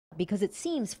because it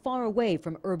seems far away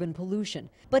from urban pollution,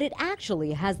 but it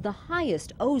actually has the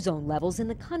highest ozone levels in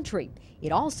the country.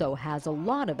 It also has a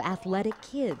lot of athletic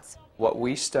kids. What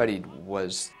we studied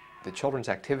was the children's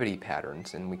activity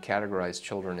patterns, and we categorized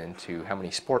children into how many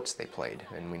sports they played.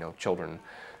 And we know children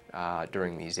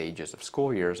during these ages of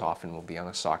school years often will be on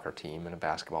a soccer team and a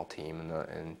basketball team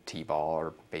and t-ball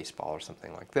or baseball or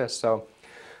something like this. So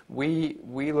we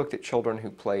looked at children who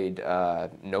played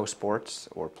no sports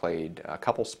or played a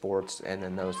couple sports, and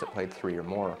then those that played 3 or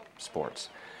more sports.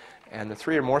 And the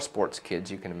 3 or more sports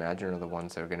kids, you can imagine, are the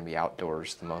ones that are going to be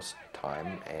outdoors the most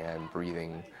time and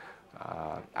breathing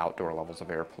outdoor levels of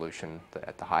air pollution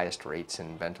at the highest rates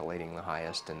and ventilating the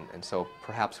highest, and so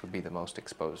perhaps would be the most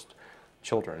exposed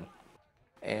children.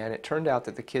 And it turned out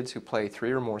that the kids who play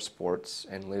 3 or more sports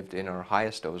and lived in our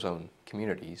highest ozone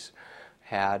communities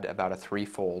had about a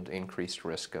 3-fold increased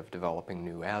risk of developing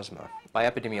new asthma. By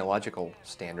epidemiological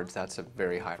standards, that's a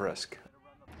very high risk.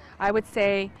 I would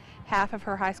say half of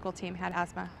her high school team had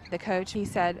asthma. The coach, he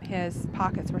said his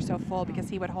pockets were so full because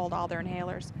he would hold all their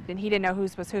inhalers. And he didn't know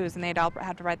whose was whose, and they'd all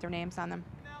have to write their names on them.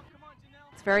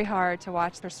 It's very hard to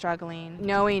watch her struggling,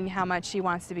 knowing how much she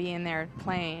wants to be in there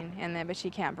playing, but she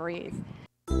can't breathe.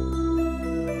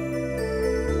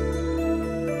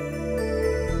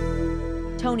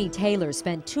 Tony Taylor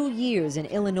spent 2 years in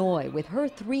Illinois with her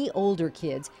 3 older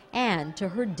kids, and to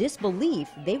her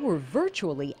disbelief, they were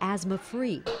virtually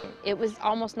asthma-free. It was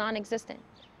almost non-existent.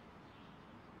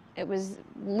 It was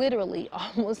literally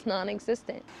almost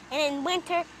non-existent. And in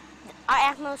winter, our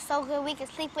asthma was so good we could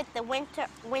sleep with the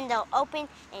window open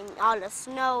and all the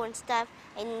snow and stuff,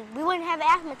 and we wouldn't have an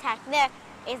asthma attack there.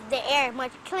 It's the air is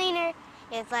much cleaner.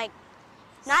 It's like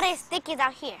not as thick as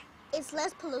out here. It's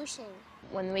less pollution.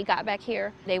 When we got back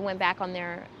here, they went back on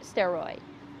their steroid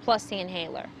plus the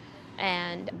inhaler.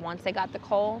 And once they got the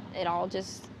cold, it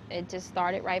just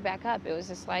started right back up. It was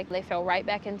just like they fell right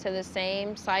back into the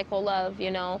same cycle of,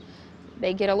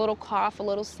 they get a little cough, a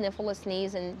little sniffle, a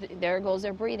sneeze, and there goes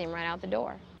their breathing right out the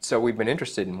door. So we've been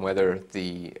interested in whether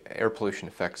the air pollution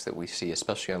effects that we see,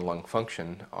 especially on lung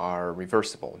function, are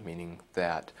reversible, meaning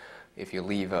that if you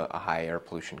leave a high air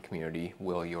pollution community,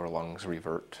 will your lungs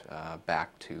revert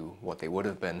back to what they would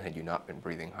have been had you not been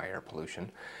breathing high air pollution?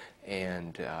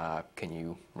 And can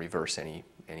you reverse any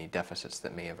deficits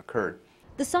that may have occurred?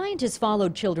 The scientists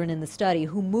followed children in the study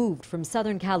who moved from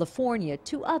Southern California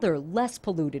to other less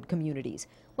polluted communities.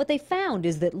 What they found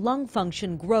is that lung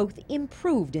function growth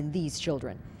improved in these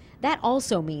children. That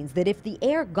also means that if the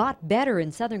air got better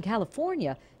in Southern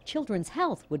California, children's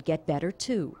health would get better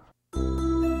too.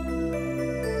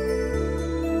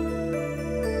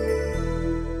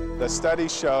 The study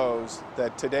shows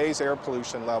that today's air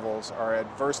pollution levels are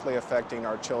adversely affecting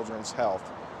our children's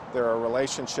health. There are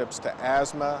relationships to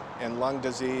asthma and lung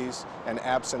disease and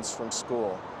absence from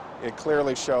school. It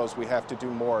clearly shows we have to do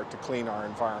more to clean our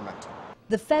environment.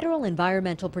 The Federal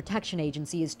Environmental Protection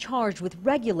Agency is charged with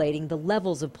regulating the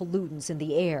levels of pollutants in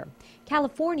the air.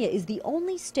 California is the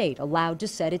only state allowed to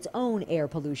set its own air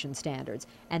pollution standards,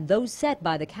 and those set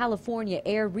by the California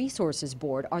Air Resources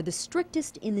Board are the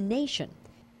strictest in the nation.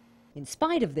 In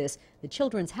spite of this, the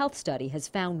Children's Health Study has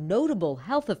found notable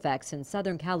health effects in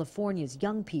Southern California's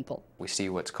young people. We see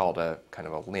what's called a kind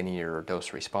of a linear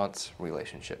dose-response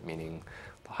relationship, meaning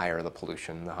the higher the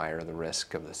pollution, the higher the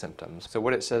risk of the symptoms. So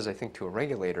what it says, I think, to a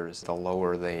regulator is the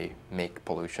lower they make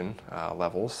pollution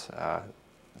levels,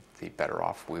 the better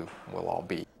off we will all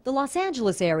be. The Los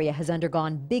Angeles area has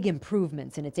undergone big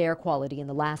improvements in its air quality in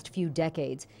the last few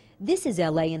decades. This is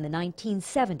LA in the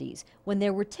 1970s, when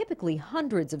there were typically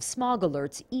hundreds of smog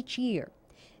alerts each year.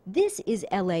 This is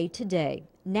LA today.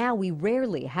 Now we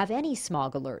rarely have any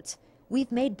smog alerts.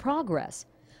 We've made progress.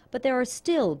 But there are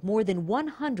still more than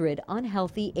 100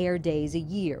 unhealthy air days a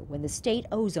year when the state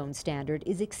ozone standard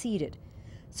is exceeded.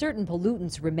 Certain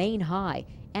pollutants remain high,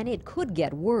 and it could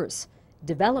get worse.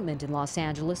 Development in Los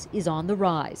Angeles is on the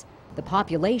rise. The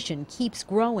population keeps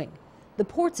growing. The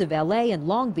ports of LA and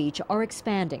Long Beach are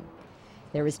expanding.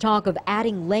 There is talk of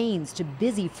adding lanes to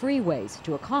busy freeways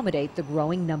to accommodate the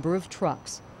growing number of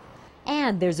trucks.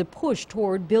 And there's a push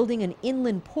toward building an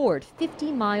inland port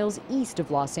 50 miles east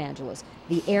of Los Angeles,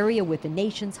 the area with the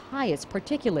nation's highest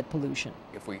particulate pollution.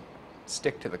 If we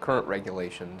stick to the current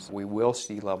regulations, we will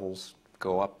see levels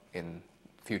go up in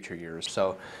future years.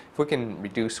 So if we can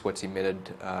reduce what's emitted,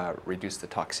 reduce the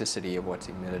toxicity of what's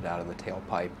emitted out of the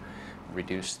tailpipe,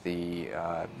 reduce the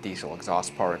diesel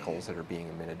exhaust particles that are being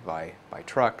emitted by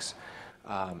trucks,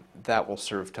 that will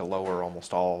serve to lower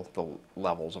almost all the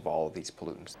levels of all of these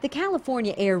pollutants. The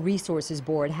California Air Resources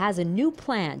Board has a new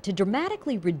plan to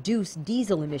dramatically reduce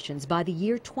diesel emissions by the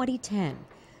year 2010.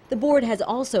 The board has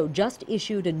also just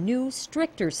issued a new,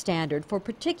 stricter standard for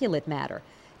particulate matter,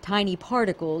 tiny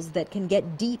particles that can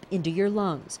get deep into your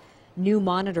lungs. New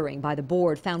monitoring by the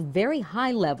board found very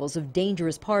high levels of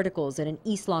dangerous particles at an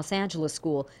East Los Angeles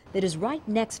school that is right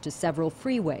next to several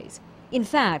freeways. In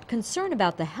fact, concern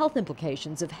about the health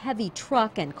implications of heavy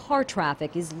truck and car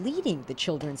traffic is leading the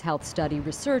Children's Health Study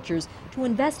researchers to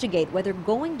investigate whether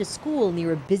going to school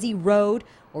near a busy road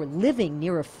or living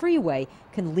near a freeway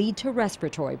can lead to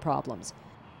respiratory problems.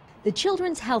 The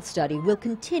Children's Health Study will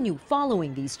continue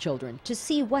following these children to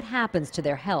see what happens to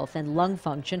their health and lung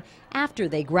function after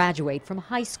they graduate from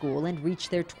high school and reach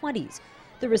their 20s.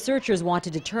 The researchers want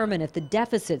to determine if the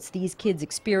deficits these kids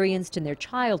experienced in their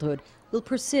childhood will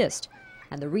persist.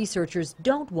 And the researchers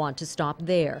don't want to stop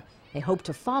there. They hope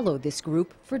to follow this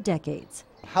group for decades.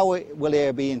 How will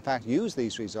AIRB in fact use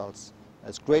these results?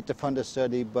 It's great to fund a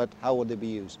study, but how will they be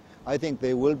used? I think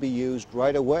they will be used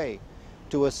right away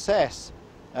to assess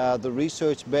the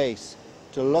research base,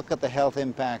 to look at the health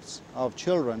impacts of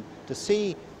children, to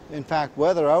see in fact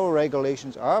whether our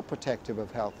regulations are protective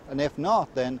of health, and if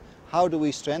not, then how do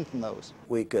we strengthen those?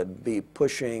 We could be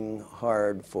pushing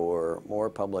hard for more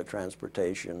public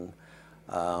transportation,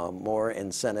 more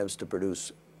incentives to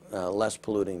produce less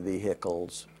polluting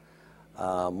vehicles,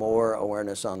 more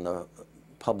awareness on the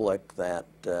public that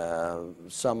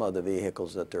some of the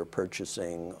vehicles that they're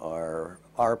purchasing are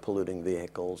polluting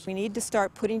vehicles. We need to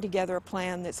start putting together a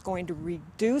plan that's going to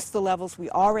reduce the levels we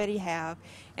already have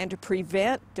and to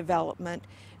prevent development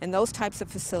in those types of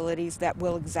facilities that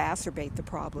will exacerbate the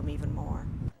problem even more.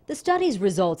 The study's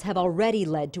results have already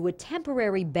led to a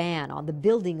temporary ban on the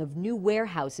building of new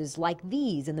warehouses like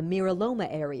these in the Mira Loma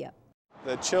area.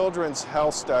 The Children's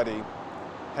Health Study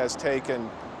has taken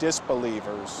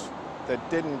disbelievers that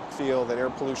didn't feel that air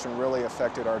pollution really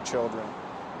affected our children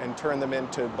and turned them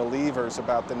into believers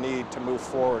about the need to move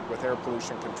forward with air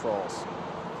pollution controls.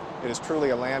 It is truly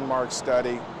a landmark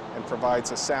study and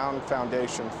provides a sound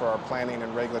foundation for our planning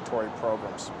and regulatory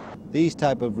programs. These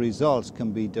type of results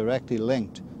can be directly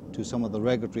linked to some of the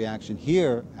regulatory action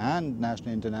here and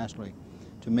nationally and internationally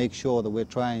to make sure that we're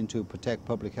trying to protect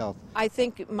public health. I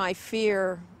think my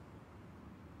fear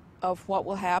of what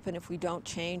will happen if we don't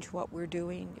change what we're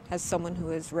doing, as someone who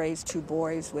has raised 2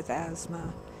 boys with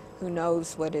asthma, who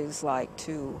knows what it is like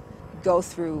to go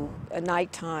through a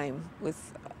nighttime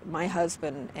with my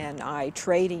husband and I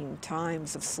trading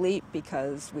times of sleep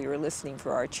because we were listening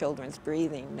for our children's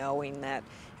breathing, knowing that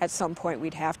at some point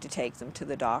we'd have to take them to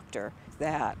the doctor.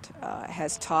 That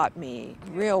has taught me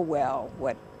real well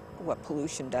what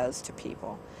pollution does to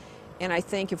people. And I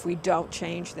think if we don't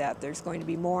change that, there's going to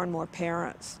be more and more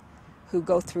parents who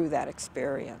go through that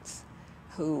experience,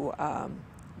 who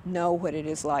know what it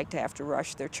is like to have to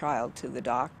rush their child to the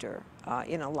doctor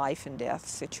in a life and death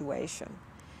situation.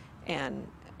 And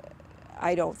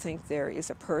I don't think there is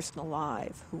a person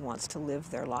alive who wants to live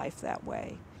their life that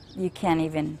way. You can't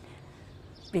even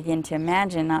begin to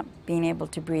imagine not being able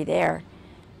to breathe air,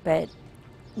 but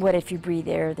what if you breathe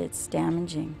air that's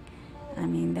damaging? I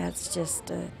mean, that's just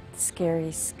a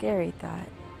scary, scary thought.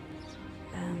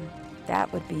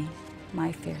 That would be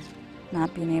my fear,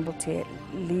 not being able to at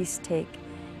least take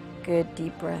good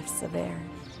deep breaths of air,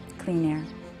 clean air.